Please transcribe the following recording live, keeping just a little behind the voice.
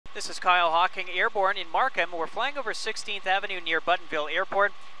This is Kyle Hawking, airborne in Markham. We're flying over 16th Avenue near Buttonville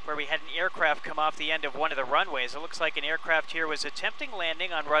Airport, where we had an aircraft come off the end of one of the runways. It looks like an aircraft here was attempting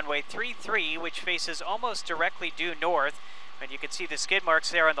landing on runway 33, which faces almost directly due north. And you can see the skid marks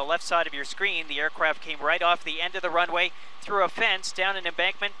there on the left side of your screen. The aircraft came right off the end of the runway, through a fence, down an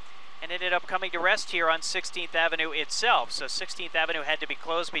embankment, and ended up coming to rest here on 16th Avenue itself. So 16th Avenue had to be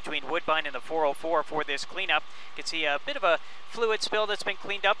closed between Woodbine and the 404 for this cleanup. You can see a bit of a fluid spill that's been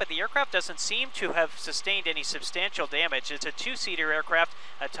cleaned up, but the aircraft doesn't seem to have sustained any substantial damage. It's a two-seater aircraft,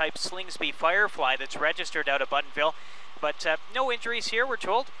 a type Slingsby Firefly that's registered out of Buttonville. But no injuries here, we're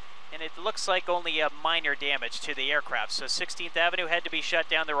told. And it looks like only a minor damage to the aircraft. So 16th Avenue had to be shut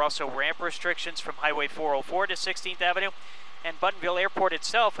down. There were also ramp restrictions from Highway 404 to 16th Avenue. And Buttonville Airport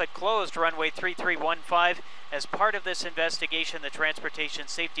itself had closed runway 3315. As part of this investigation, the Transportation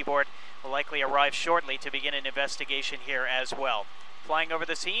Safety Board will likely arrive shortly to begin an investigation here as well. Flying over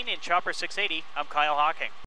the scene in Chopper 680, I'm Kyle Hawking.